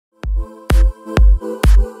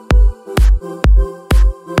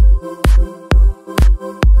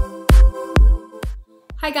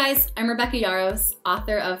Hi guys, I'm Rebecca Yaros,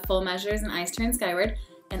 author of Full Measures and Eyes Turn Skyward,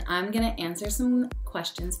 and I'm gonna answer some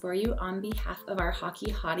questions for you on behalf of our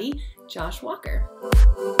hockey hottie, Josh Walker.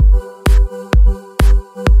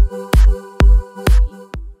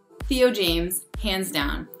 Theo James, hands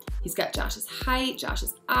down. He's got Josh's height,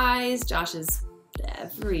 Josh's eyes, Josh's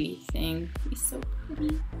everything. He's so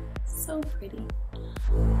pretty, so pretty.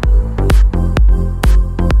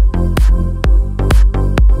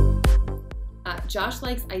 Josh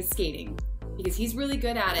likes ice skating because he's really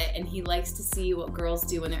good at it and he likes to see what girls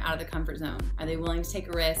do when they're out of their comfort zone. Are they willing to take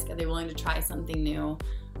a risk? Are they willing to try something new?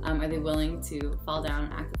 Are they willing to fall down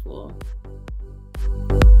and act a fool?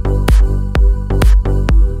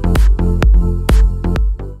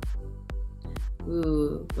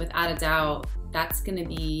 Ooh, without a doubt, that's gonna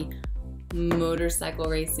be motorcycle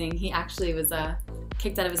racing. He actually was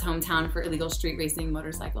kicked out of his hometown for illegal street racing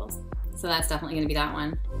motorcycles. So that's definitely gonna be that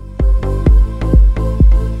one.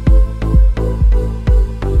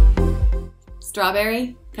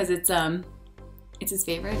 Strawberry, because it's his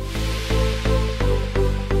favorite.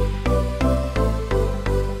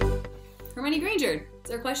 Hermione Granger, is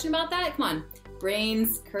there a question about that? Come on.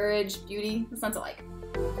 Brains, courage, beauty, that sounds alike.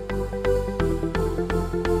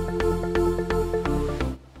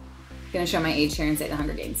 Gonna show my age here and say The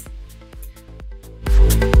Hunger Games.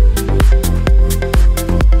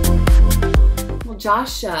 Well,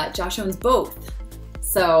 Josh owns both,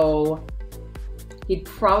 so he'd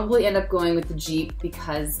probably end up going with the Jeep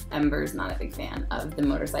because Ember's not a big fan of the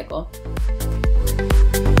motorcycle.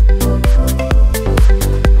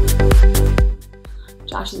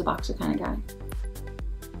 Josh is a boxer kind of guy.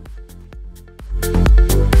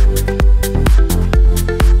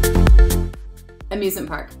 Amusement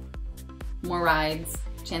park. More rides,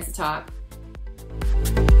 chance to talk.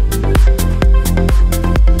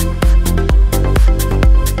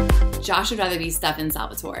 Josh would rather be Stefan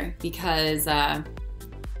Salvatore because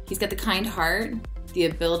he's got the kind heart, the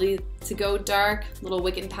ability to go dark, a little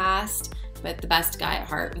wicked past, but the best guy at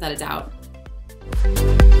heart, without a doubt.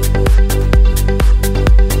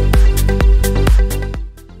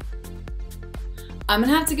 I'm gonna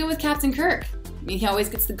have to go with Captain Kirk. I mean, he always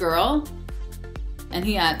gets the girl, and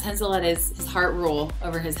he tends to let his heart rule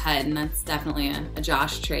over his head, and that's definitely a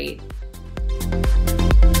Josh trait.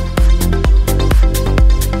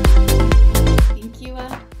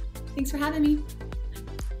 Thanks for having me.